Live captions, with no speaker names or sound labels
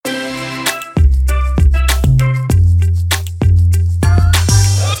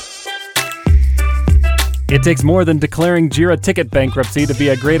It takes more than declaring Jira ticket bankruptcy to be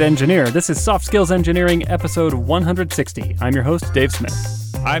a great engineer. This is Soft Skills Engineering, episode 160. I'm your host, Dave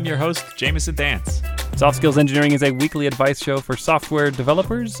Smith. I'm your host, Jamison Dance. Soft Skills Engineering is a weekly advice show for software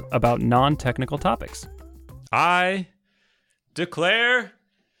developers about non-technical topics. I declare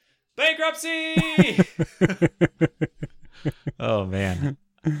bankruptcy! Oh, man.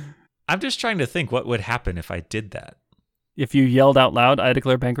 I'm just trying to think what would happen if I did that. If you yelled out loud, I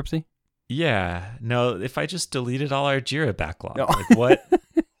declare bankruptcy? Yeah. No, if I just deleted all our Jira backlog, No. like what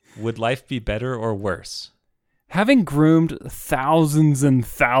would life be better or worse? Having groomed thousands and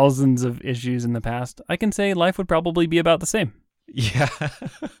thousands of issues in the past, I can say life would probably be about the same. Yeah.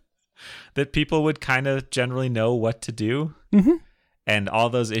 That people would kind of generally know what to do. Mm-hmm. And all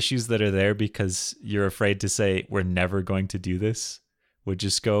those issues that are there because you're afraid to say, we're never going to do this, would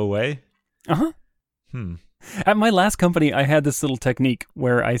just go away. Uh-huh. At my last company, I had this little technique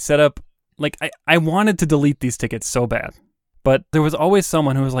where I set up, I wanted to delete these tickets so bad, but there was always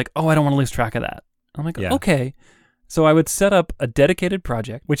someone who was like, oh, I don't want to lose track of that. I'm like, Yeah. Okay. So I would set up a dedicated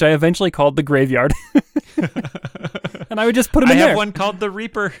project, which I eventually called the graveyard. And I would just put them in there. I have one called the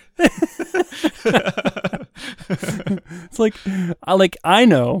Reaper. It's like I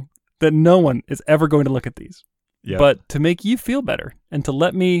know that no one is ever going to look at these. Yep. But to make you feel better and to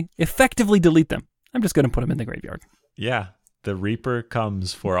let me effectively delete them, I'm just going to put them in the graveyard. Yeah. The Reaper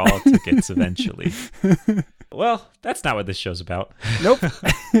comes for all tickets eventually. Well, that's not what this show's about. Nope.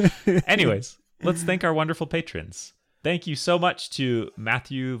 Anyways, let's thank our wonderful patrons. Thank you so much to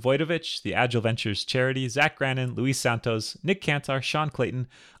Matthew Voidovich, the Agile Ventures Charity, Zach Grannon, Luis Santos, Nick Cantor, Sean Clayton,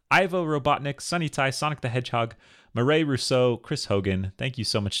 Ivo Robotnik, Sunny Ty, Sonic the Hedgehog, Murray Rousseau, Chris Hogan. Thank you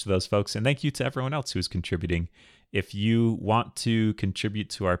so much to those folks. And thank you to everyone else who's contributing. If you want to contribute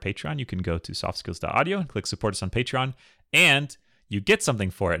to our Patreon, you can go to softskills.audio and click support us on Patreon. And you get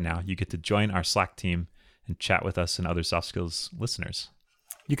something for it now. You get to join our Slack team and chat with us and other Soft Skills listeners.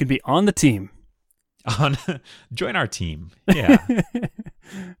 You can be on the team. Join our team. Yeah.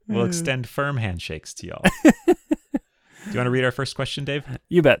 We'll extend firm handshakes to y'all. Do you want to read our first question, Dave?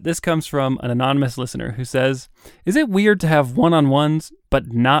 You bet. This comes from an anonymous listener who says, is it weird to have one-on-ones,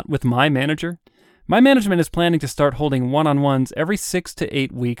 but not with my manager? My management is planning to start holding one-on-ones every 6 to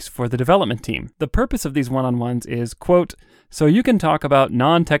 8 weeks for the development team. The purpose of these one-on-ones is, quote, so you can talk about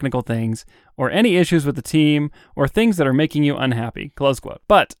non-technical things or any issues with the team or things that are making you unhappy, close quote.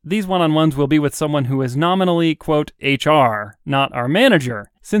 But these one-on-ones will be with someone who is nominally, quote, HR, not our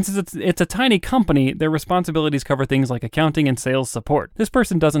manager. Since it's a tiny company, their responsibilities cover things like accounting and sales support. This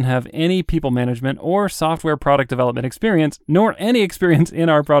person doesn't have any people management or software product development experience, nor any experience in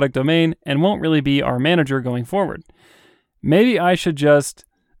our product domain, and won't really be our manager going forward. Maybe I should just...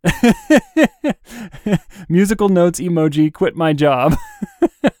 musical notes emoji, quit my job.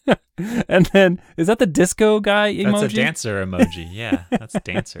 And then, is that the disco guy emoji? That's a dancer emoji. Yeah, that's a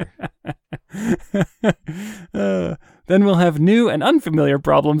dancer. Then we'll have new and unfamiliar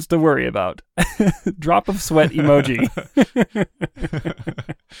problems to worry about. Drop of sweat emoji.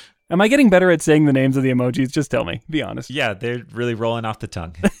 Am I getting better at saying the names of the emojis? Just tell me. Be honest. Yeah, they're really rolling off the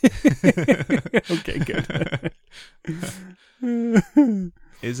tongue. Okay, good.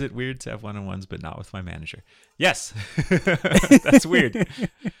 Is it weird to have one-on-ones but not with my manager? Yes. That's weird.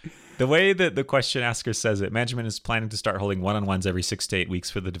 The way that the question asker says it, management is planning to start holding one-on-ones every 6 to 8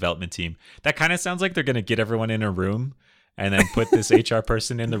 weeks for the development team. That kind of sounds like they're going to get everyone in a room and then put this HR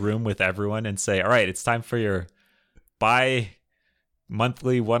person in the room with everyone and say, all right, it's time for your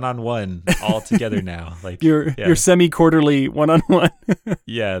bi-monthly one-on-one all together now. Like your semi-quarterly one-on-one.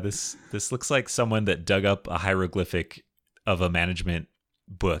 Yeah, this looks like someone that dug up a hieroglyphic of a management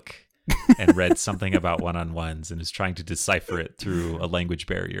book and read something about one-on-ones and is trying to decipher it through a language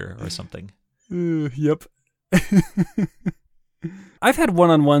barrier or something. Yep. I've had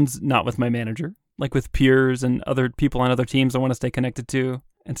one-on-ones not with my manager, like with peers and other people on other teams I want to stay connected to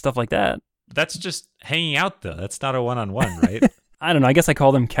and stuff like that. That's just hanging out, though. That's not a one-on-one, right? I don't know. I guess I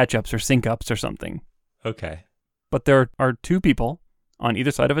call them catch-ups or sync-ups or something. Okay. But there are two people on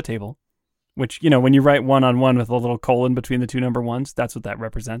either side of a table, which, when you write one-on-one with a little colon between the two number ones, that's what that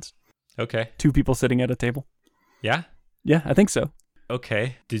represents. Okay. Two people sitting at a table. Yeah? Yeah, I think so.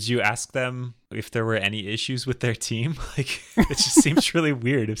 Okay. Did you ask them if there were any issues with their team? Like, it just seems really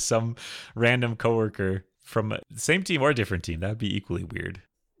weird if some random coworker from the same team or a different team, that would be equally weird.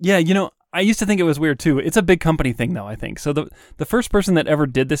 Yeah, I used to think it was weird too. It's a big company thing though, I think. So the first person that ever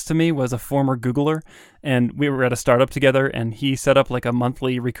did this to me was a former Googler, and we were at a startup together, and he set up like a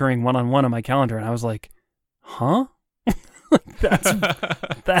monthly recurring one-on-one on my calendar, and I was like, huh?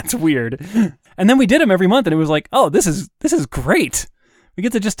 That's weird. And then we did them every month, and it was like, oh, this is great. we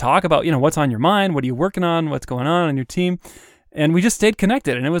get to just talk about, what's on your mind, what are you working on, what's going on your team. And we just stayed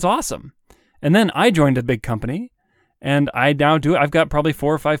connected, and it was awesome. And then I joined a big company, and I now I've got probably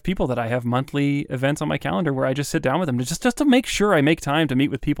 4 or 5 people that I have monthly events on my calendar where I just sit down with them just to make sure I make time to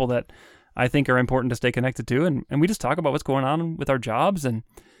meet with people that I think are important to stay connected to. And we just talk about what's going on with our jobs and,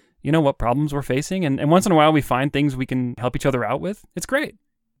 what problems we're facing. And once in a while we find things we can help each other out with. It's great.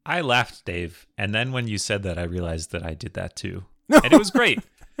 I laughed, Dave. And then when you said that, I realized that I did that too. And it was great.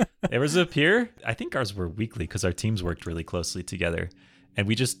 There was a peer. I think ours were weekly because our teams worked really closely together. And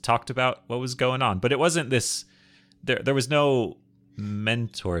we just talked about what was going on. But it wasn't this, there was no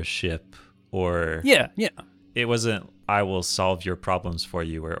mentorship or... Yeah. It wasn't, I will solve your problems for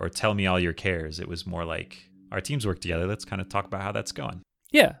you or tell me all your cares. It was more like, our teams work together. Let's kind of talk about how that's going.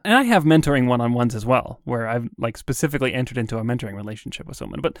 Yeah, and I have mentoring one-on-ones as well, where I've specifically entered into a mentoring relationship with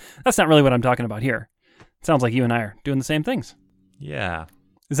someone. But that's not really what I'm talking about here. It sounds like you and I are doing the same things. Yeah.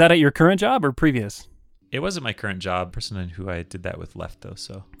 Is that at your current job or previous? It wasn't my current job. The person who I did that with left, though,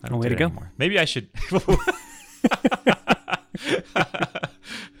 so I don't way do to it go. anymore. Maybe I should...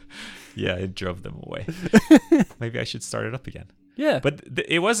 Yeah, it drove them away. Maybe I should start it up again. Yeah. But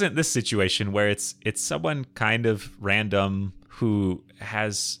it wasn't this situation where it's someone kind of random who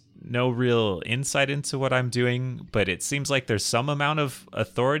has no real insight into what I'm doing, but it seems like there's some amount of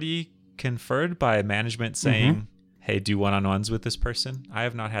authority conferred by management saying, hey, do one-on-ones with this person. I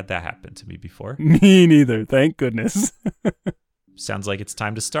have not had that happen to me before. Me neither, thank goodness. Sounds like it's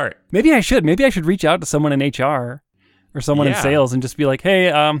time to start. Maybe I should reach out to someone in HR or someone in sales and just be like, hey,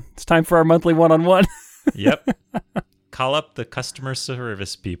 it's time for our monthly one-on-one. Yep. Call up the customer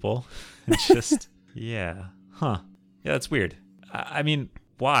service people and just, yeah, that's weird. I mean,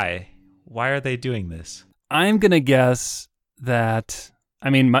 why? Why are they doing this? I'm going to guess that,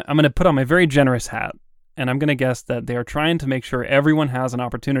 I'm going to put on my very generous hat, and I'm going to guess that they are trying to make sure everyone has an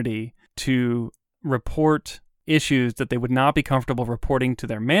opportunity to report issues that they would not be comfortable reporting to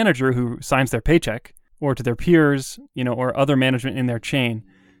their manager who signs their paycheck, or to their peers, or other management in their chain,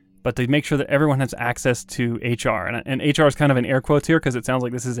 but to make sure that everyone has access to HR. And HR is kind of in air quotes here because it sounds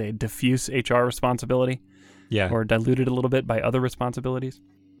like this is a diffuse HR responsibility. Yeah. Or diluted a little bit by other responsibilities.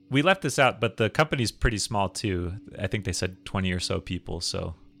 We left this out, but the company's pretty small too. I think they said 20 or so people,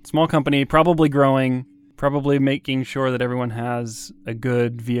 so. Small company, probably growing, probably making sure that everyone has a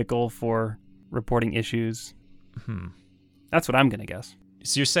good vehicle for reporting issues. That's what I'm going to guess.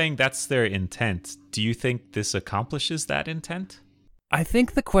 So you're saying that's their intent. Do you think this accomplishes that intent? I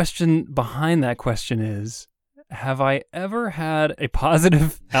think the question behind that question is, have I ever had a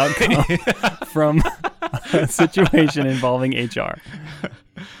positive outcome from a situation involving HR?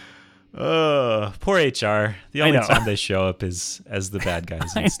 Poor HR. The only time they show up is as the bad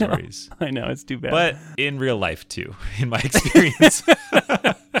guys in stories. I know, it's too bad. But in real life too, in my experience.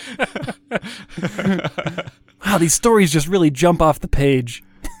 Wow, these stories just really jump off the page.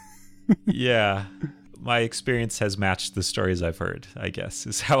 Yeah. My experience has matched the stories I've heard, I guess,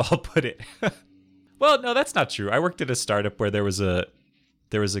 is how I'll put it. Well, no, that's not true. I worked at a startup where there was a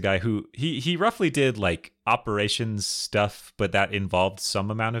guy who he roughly did like operations stuff, but that involved some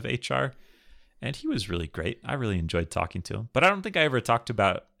amount of HR. And he was really great. I really enjoyed talking to him. But I don't think I ever talked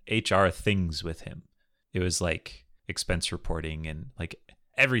about HR things with him. It was like expense reporting and like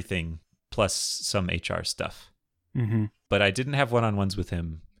everything plus some HR stuff. But I didn't have one-on-ones with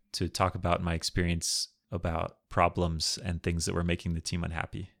him to talk about my experience about problems and things that were making the team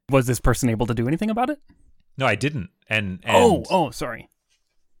unhappy. Was this person able to do anything about it? No, I didn't. And sorry.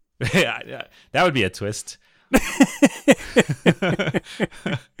 That would be a twist.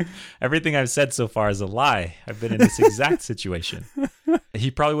 Everything I've said so far is a lie. I've been in this exact situation.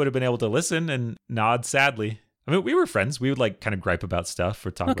 He probably would have been able to listen and nod sadly. I mean, we were friends. We would like kind of gripe about stuff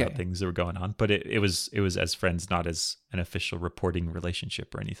or talk about things that were going on, but it was as friends, not as an official reporting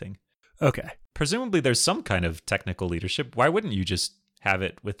relationship or anything. Okay. Presumably there's some kind of technical leadership. Why wouldn't you just have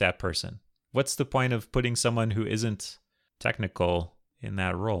it with that person? What's the point of putting someone who isn't technical in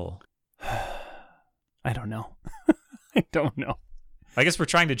that role? I don't know. I don't know. I guess we're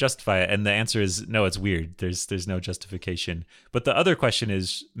trying to justify it, and the answer is no, it's weird. There's no justification. But the other question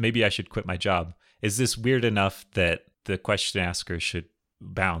is, maybe I should quit my job. Is this weird enough that the question asker should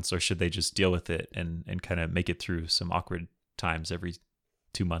bounce, or should they just deal with it and kind of make it through some awkward times every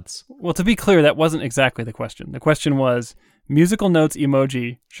 2 months? Well, to be clear, that wasn't exactly the question. The question was, musical notes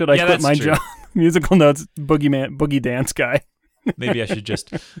emoji, should I quit my job? Musical notes boogie dance guy. Maybe I should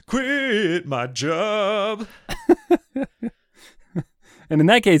just quit my job. And in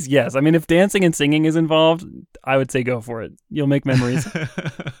that case, yes. I mean, if dancing and singing is involved, I would say go for it. You'll make memories.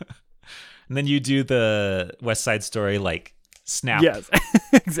 And then you do the West Side Story, like snap. Yes,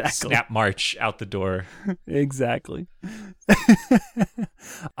 exactly. Snap march out the door. Exactly.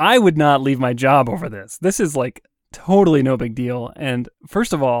 I would not leave my job over this. This is like totally no big deal. And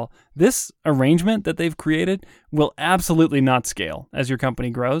first of all, this arrangement that they've created will absolutely not scale as your company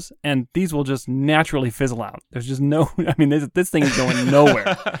grows. And these will just naturally fizzle out. There's just this thing is going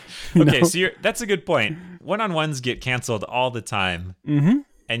nowhere. Okay, so that's a good point. One-on-ones get canceled all the time. Mm-hmm.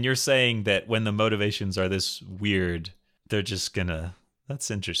 And you're saying that when the motivations are this weird, they're just gonna...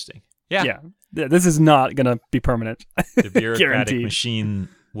 That's interesting. Yeah. This is not going to be permanent. The bureaucratic Guaranteed. machine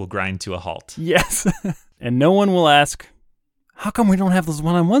will grind to a halt. Yes. And no one will ask, how come we don't have those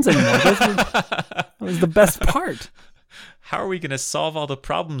one-on-ones anymore? That was the best part. How are we going to solve all the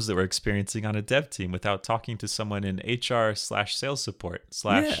problems that we're experiencing on a dev team without talking to someone in HR/sales support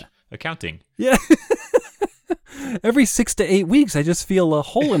 / accounting? Yeah. Every 6 to 8 weeks, I just feel a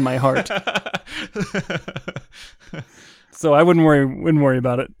hole in my heart. So I wouldn't worry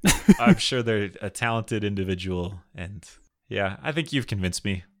about it. I'm sure they're a talented individual, and yeah, I think you've convinced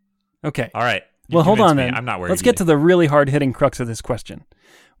me. Okay. All right. Well, hold on me. then. I'm not worried. Let's get to the really hard-hitting crux of this question.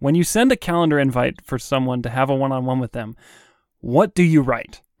 When you send a calendar invite for someone to have a one-on-one with them, what do you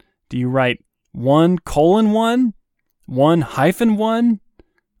write? Do you write 1:1, 1-1, 1/1,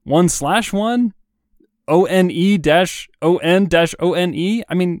 ONE-ON-ONE?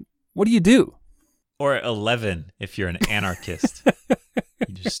 I mean, what do you do? Or 11 if you're an anarchist.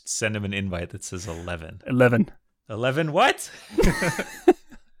 You just send them an invite that says 11. 11. 11 what?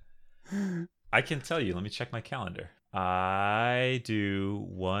 I can tell you. Let me check my calendar. I do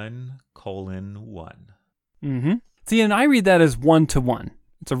 1:1. Mm-hmm. See, and I read that as 1-to-1.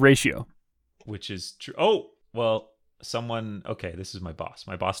 It's a ratio. Which is true. Oh, well, okay, this is my boss.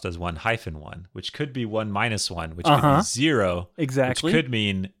 My boss does 1-1, which could be 1-1, which could be 0. Exactly. Which could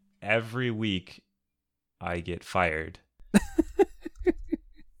mean every week I get fired.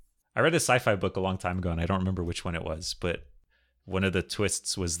 I read a sci-fi book a long time ago, and I don't remember which one it was, but one of the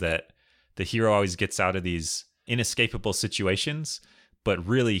twists was that the hero always gets out of these inescapable situations, but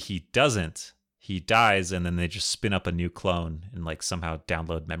really he doesn't. He dies, and then they just spin up a new clone and like somehow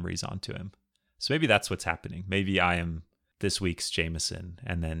download memories onto him. So maybe that's what's happening. Maybe I am this week's Jameson,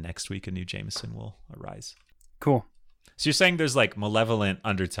 and then next week a new Jameson will arise. Cool. So you're saying there's like malevolent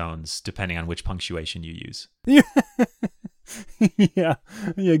undertones depending on which punctuation you use. Yeah,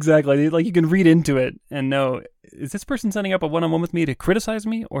 exactly. Like you can read into it and know, is this person setting up a one-on-one with me to criticize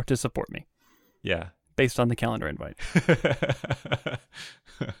me or to support me? Yeah. Based on the calendar invite.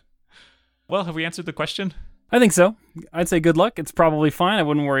 Well, have we answered the question? I think so. I'd say good luck. It's probably fine. I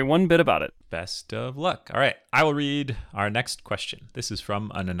wouldn't worry one bit about it. Best of luck. All right. I will read our next question. This is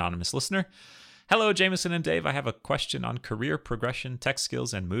from an anonymous listener. Hello, Jamison and Dave. I have a question on career progression, tech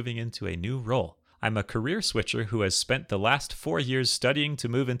skills, and moving into a new role. I'm a career switcher who has spent the last 4 years studying to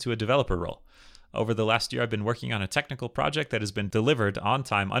move into a developer role. Over the last year, I've been working on a technical project that has been delivered on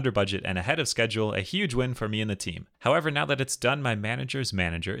time, under budget, and ahead of schedule, a huge win for me and the team. However, now that it's done, my manager's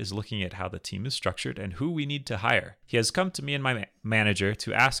manager is looking at how the team is structured and who we need to hire. He has come to me and my manager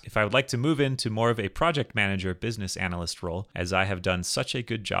to ask if I would like to move into more of a project manager, business analyst role, as I have done such a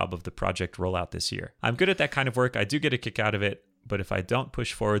good job of the project rollout this year. I'm good at that kind of work. I do get a kick out of it. But if I don't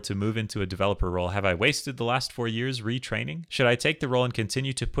push forward to move into a developer role, have I wasted the last 4 years retraining? Should I take the role and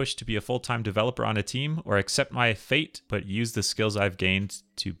continue to push to be a full-time developer on a team, or accept my fate but use the skills I've gained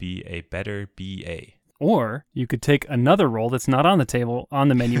to be a better BA? Or you could take another role that's not on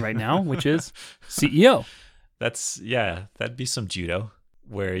the menu right now, which is CEO. That'd be some judo,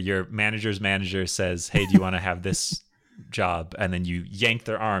 where your manager's manager says, hey, do you want to have this job? And then you yank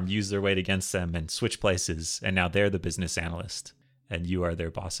their arm, use their weight against them, and switch places. And now they're the business analyst, and you are their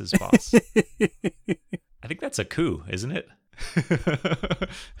boss's boss. I think that's a coup, isn't it?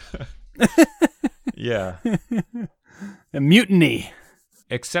 Yeah. A mutiny.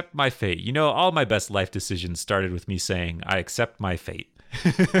 Accept my fate. You know, all my best life decisions started with me saying, I accept my fate.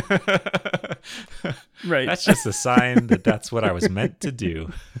 Right. That's just a sign that that's what I was meant to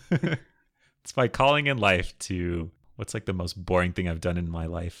do. It's my calling in life to... What's like the most boring thing I've done in my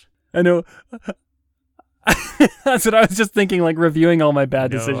life? I know. That's what I was just thinking, like reviewing all my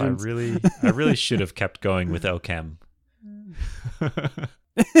bad decisions. I really should have kept going with OChem.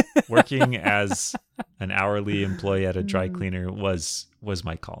 Working as an hourly employee at a dry cleaner was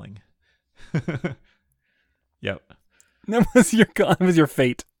my calling. Yep. That was your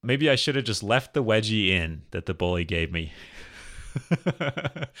fate. Maybe I should have just left the wedgie in that the bully gave me.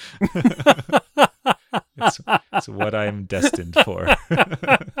 It's what I'm destined for.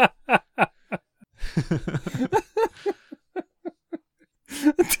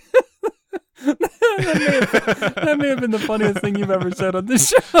 That may That may have been the funniest thing you've ever said on this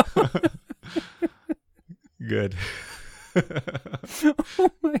show. Good. Oh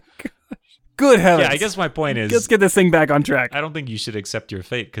my gosh. Good heavens. Yeah, I guess my point is, let's get this thing back on track. I don't think you should accept your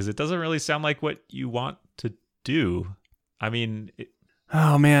fate because it doesn't really sound like what you want to do. I mean...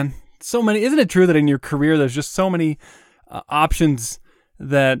 Oh, man. So many. Isn't it true that in your career, there's just so many options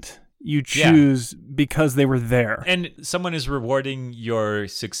that you choose because they were there? And someone is rewarding your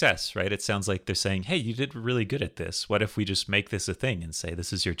success, right? It sounds like they're saying, hey, you did really good at this. What if we just make this a thing and say,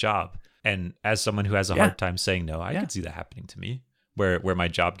 this is your job? And as someone who has a hard time saying no, I could see that happening to me, where my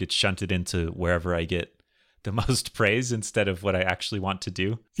job gets shunted into wherever I get the most praise instead of what I actually want to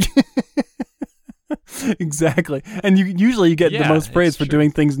do. Exactly. And you usually get the most praise for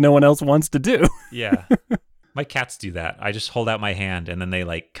doing things no one else wants to do. Yeah. My cats do that. I just hold out my hand and then they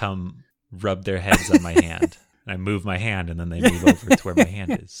like come rub their heads on my hand. And I move my hand and then they move over to where my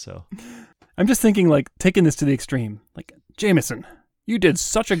hand is. So I'm just thinking, like, taking this to the extreme. Like, Jamison, you did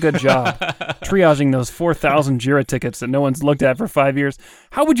such a good job triaging those 4,000 JIRA tickets that no one's looked at for 5 years.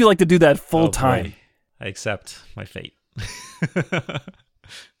 How would you like to do that full time? Boy. I accept my fate.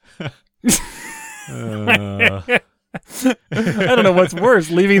 I don't know what's worse,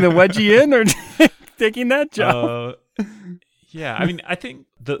 leaving the wedgie in or taking that job. Yeah, I mean, I think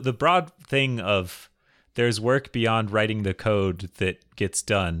the broad thing of there's work beyond writing the code that gets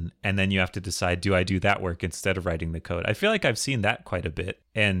done, and then you have to decide, do I do that work instead of writing the code? I feel like I've seen that quite a bit,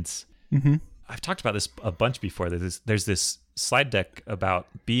 and I've talked about this a bunch before. There's this slide deck about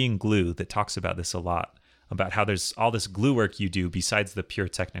being glue that talks about this a lot, about how there's all this glue work you do besides the pure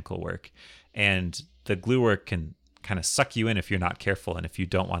technical work. And the glue work can kind of suck you in if you're not careful and if you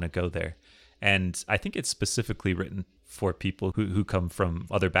don't want to go there. And I think it's specifically written for people who come from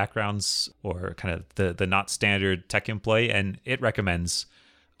other backgrounds or kind of the not standard tech employee. And it recommends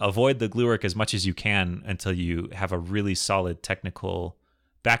avoid the glue work as much as you can until you have a really solid technical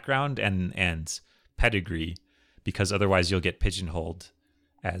background and pedigree, because otherwise you'll get pigeonholed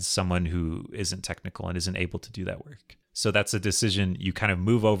as someone who isn't technical and isn't able to do that work. So that's a decision you kind of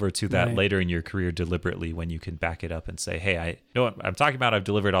move over to that later in your career deliberately when you can back it up and say, hey, I know what I'm talking about. I've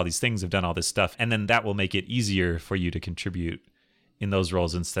delivered all these things. I've done all this stuff. And then that will make it easier for you to contribute in those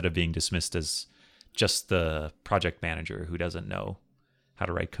roles instead of being dismissed as just the project manager who doesn't know how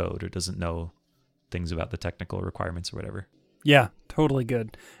to write code or doesn't know things about the technical requirements or whatever. Yeah, totally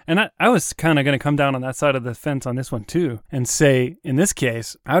good. And I was kind of going to come down on that side of the fence on this one too and say, in this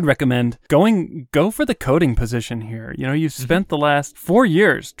case, I would recommend go for the coding position here. You know, you've spent the last 4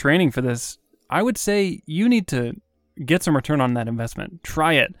 years training for this. I would say you need to get some return on that investment.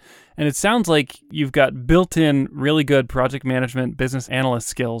 Try it. And it sounds like you've got built-in really good project management, business analyst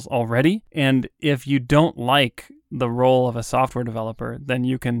skills already. And if you don't like the role of a software developer, then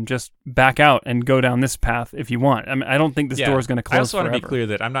you can just back out and go down this path if you want. I mean, I don't think this door is going to close I also forever. want to be clear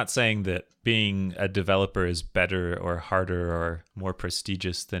that I'm not saying that being a developer is better or harder or more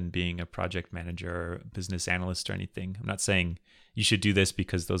prestigious than being a project manager or business analyst or anything. I'm not saying you should do this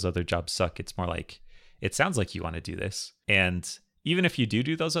because those other jobs suck. It's more like, it sounds like you want to do this. And even if you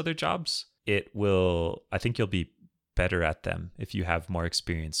do those other jobs, I think you'll be better at them if you have more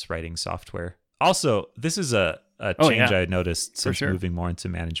experience writing software. Also, this is a change I noticed since moving more into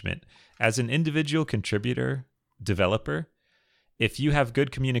management. As an individual contributor, developer, if you have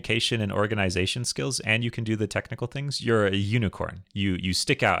good communication and organization skills and you can do the technical things, you're a unicorn. You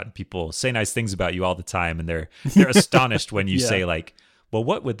stick out and people say nice things about you all the time, and they're astonished when you say like, well,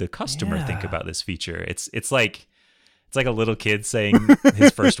 what would the customer think about this feature? It's like a little kid saying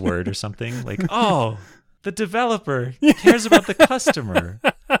his first word or something, like, oh, the developer cares about the customer.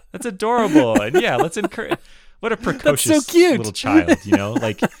 That's adorable. And yeah, let's encourage. What a precocious little child, you know?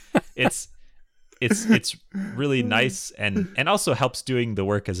 Like it's really nice and also helps doing the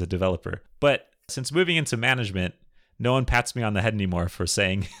work as a developer. But since moving into management, no one pats me on the head anymore for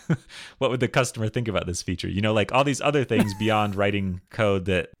saying, what would the customer think about this feature? You know, like all these other things beyond writing code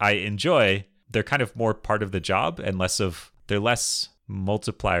that I enjoy, they're kind of more part of the job and they're less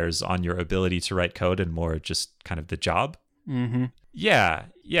multipliers on your ability to write code and more just kind of the job. Mm-hmm. Yeah.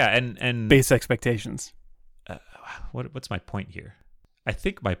 And base expectations. What's my point here? I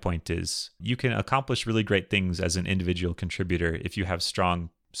think my point is you can accomplish really great things as an individual contributor if you have strong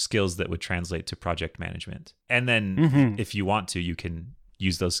skills that would translate to project management. And then if you want to, you can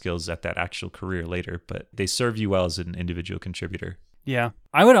use those skills at that actual career later, but they serve you well as an individual contributor. Yeah.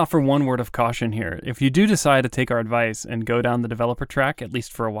 I would offer one word of caution here. If you do decide to take our advice and go down the developer track, at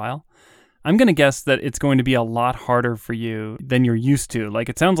least for a while, I'm going to guess that it's going to be a lot harder for you than you're used to. Like,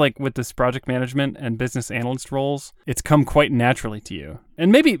 it sounds like with this project management and business analyst roles, it's come quite naturally to you.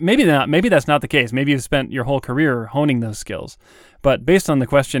 And maybe not. Maybe that's not the case. Maybe you've spent your whole career honing those skills. But based on the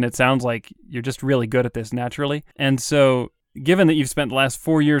question, it sounds like you're just really good at this naturally. And so, given that you've spent the last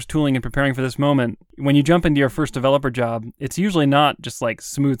 4 years tooling and preparing for this moment, when you jump into your first developer job, it's usually not just like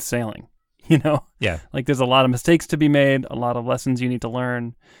smooth sailing, you know? Yeah. Like, there's a lot of mistakes to be made, a lot of lessons you need to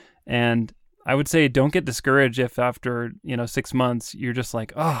learn. And I would say don't get discouraged if after, 6 months, you're just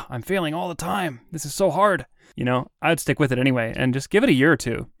like, oh, I'm failing all the time. This is so hard. I'd stick with it anyway and just give it a year or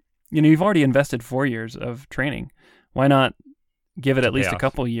two. You've already invested 4 years of training. Why not give it at least a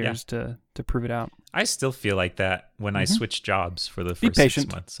couple years to prove it out? I still feel like that when I switch jobs for the first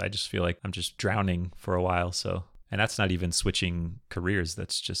 6 months. I just feel like I'm just drowning for a while. And that's not even switching careers.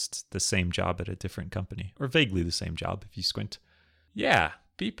 That's just the same job at a different company, or vaguely the same job if you squint. Yeah.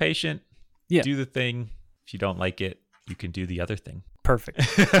 Be patient. Yeah. Do the thing. If you don't like it, you can do the other thing. Perfect.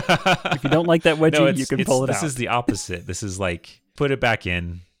 If you don't like that wedgie, you can pull it out. This is the opposite. This is like, put it back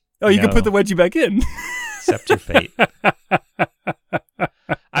in. Oh, you can put the wedgie back in. Accept your fate.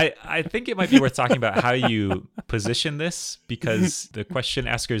 I think it might be worth talking about how you position this, because the question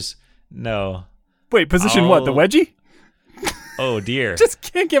askers know. Wait, position what? The wedgie? Oh, dear. Just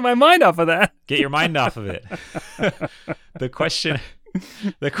can't get my mind off of that. Get your mind off of it. The question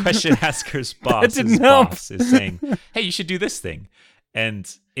asker's boss is saying, hey, you should do this thing. And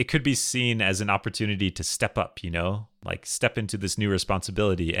it could be seen as an opportunity to step up, like step into this new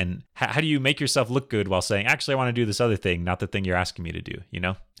responsibility. And how do you make yourself look good while saying, actually, I want to do this other thing, not the thing you're asking me to do,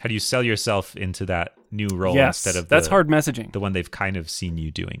 How do you sell yourself into that new role instead of that's hard messaging, the one they've kind of seen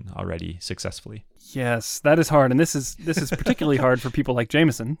you doing already successfully? Yes, that is hard. And this is particularly hard for people like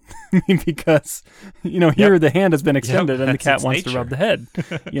Jamison because, here the hand has been extended and the cat wants to rub the head,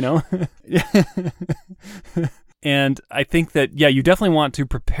 And I think that, you definitely want to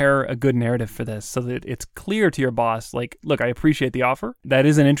prepare a good narrative for this so that it's clear to your boss, like, look, I appreciate the offer. That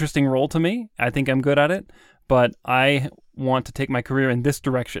is an interesting role to me. I think I'm good at it, but I want to take my career in this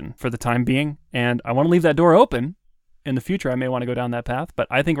direction for the time being. And I want to leave that door open. In the future, I may want to go down that path. But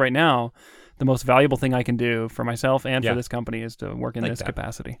I think right now, the most valuable thing I can do for myself and for this company is to work in this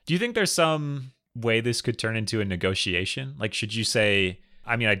capacity. Do you think there's some way this could turn into a negotiation? Like, should you say,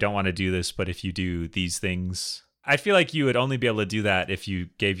 I don't want to do this, but if you do these things... I feel like you would only be able to do that if you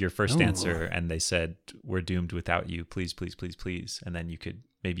gave your first answer and they said, we're doomed without you. Please, please, please, please. And then you could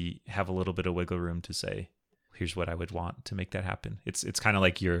maybe have a little bit of wiggle room to say, here's what I would want to make that happen. It's kind of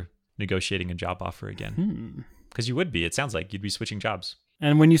like you're negotiating a job offer again. Because you would be. It sounds like you'd be switching jobs.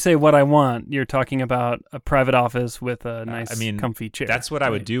 And when you say what I want, you're talking about a private office with a nice, comfy chair. That's what I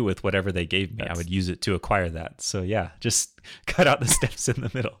would do with whatever they gave me. I would use it to acquire that. So yeah, just cut out the steps in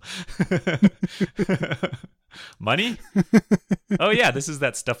the middle. Money? Oh yeah, this is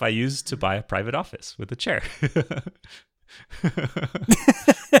that stuff I use to buy a private office with a chair.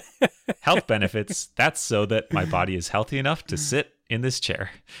 Health benefits. That's so that my body is healthy enough to sit in this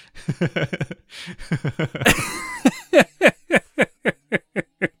chair.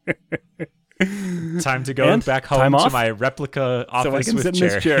 Time to go back home to my replica office so with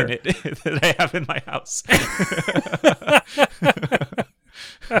chair that I have in my house.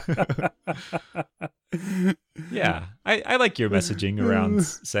 Yeah, I like your messaging around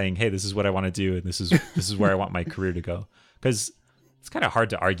saying, hey, this is what I want to do, and this is where I want my career to go, because it's kind of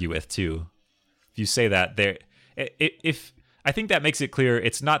hard to argue with too. If you say that, if I think that makes it clear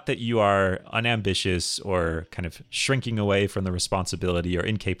it's not that you are unambitious or kind of shrinking away from the responsibility or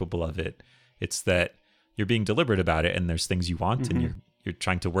incapable of it. It's that you're being deliberate about it, and there's things you want, and you're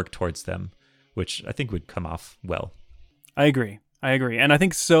trying to work towards them, which I think would come off well. I agree. And I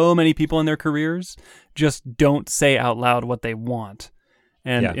think so many people in their careers just don't say out loud what they want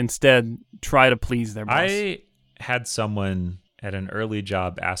and instead try to please their boss. I had someone at an early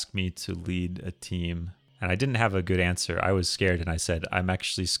job ask me to lead a team, and I didn't have a good answer. I was scared, and I said, I'm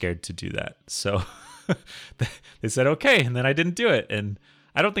actually scared to do that. So they said, okay, and then I didn't do it. And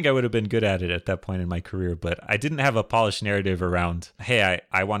I don't think I would have been good at it at that point in my career, but I didn't have a polished narrative around, hey,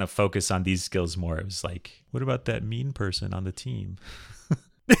 I want to focus on these skills more. It was like, what about that mean person on the team?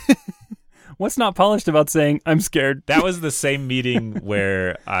 What's not polished about saying, I'm scared? That was the same meeting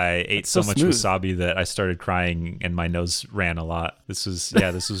where I ate so much wasabi that I started crying and my nose ran a lot. This was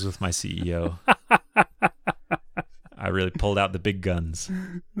with my CEO. I really pulled out the big guns.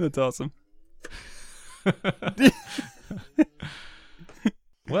 That's awesome.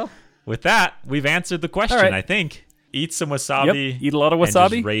 Well, with that, we've answered the question, right. I think. Eat some wasabi. Yep. Eat a lot of wasabi.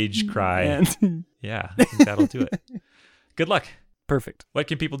 And just rage cry. Yeah, I think that'll do it. Good luck. Perfect. What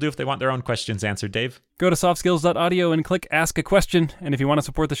can people do if they want their own questions answered, Dave? Go to softskills.audio and click Ask a Question. And if you want to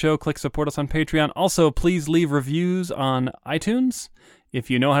support the show, click Support Us on Patreon. Also, please leave reviews on iTunes if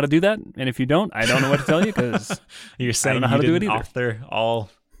you know how to do that. And if you don't, I don't know what to tell you because You're saying I don't know how to do it either. Author all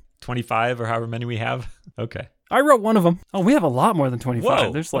 25 or however many we have? Okay. I wrote one of them. Oh, we have a lot more than 25.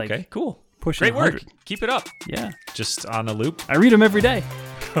 Whoa. There's like okay, cool. pushing Great work. 100. Keep it up. Yeah. Just on a loop. I read them every day.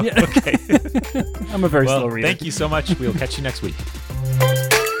 Yeah. Okay. I'm a very slow reader. Thank you so much. We'll catch you next week.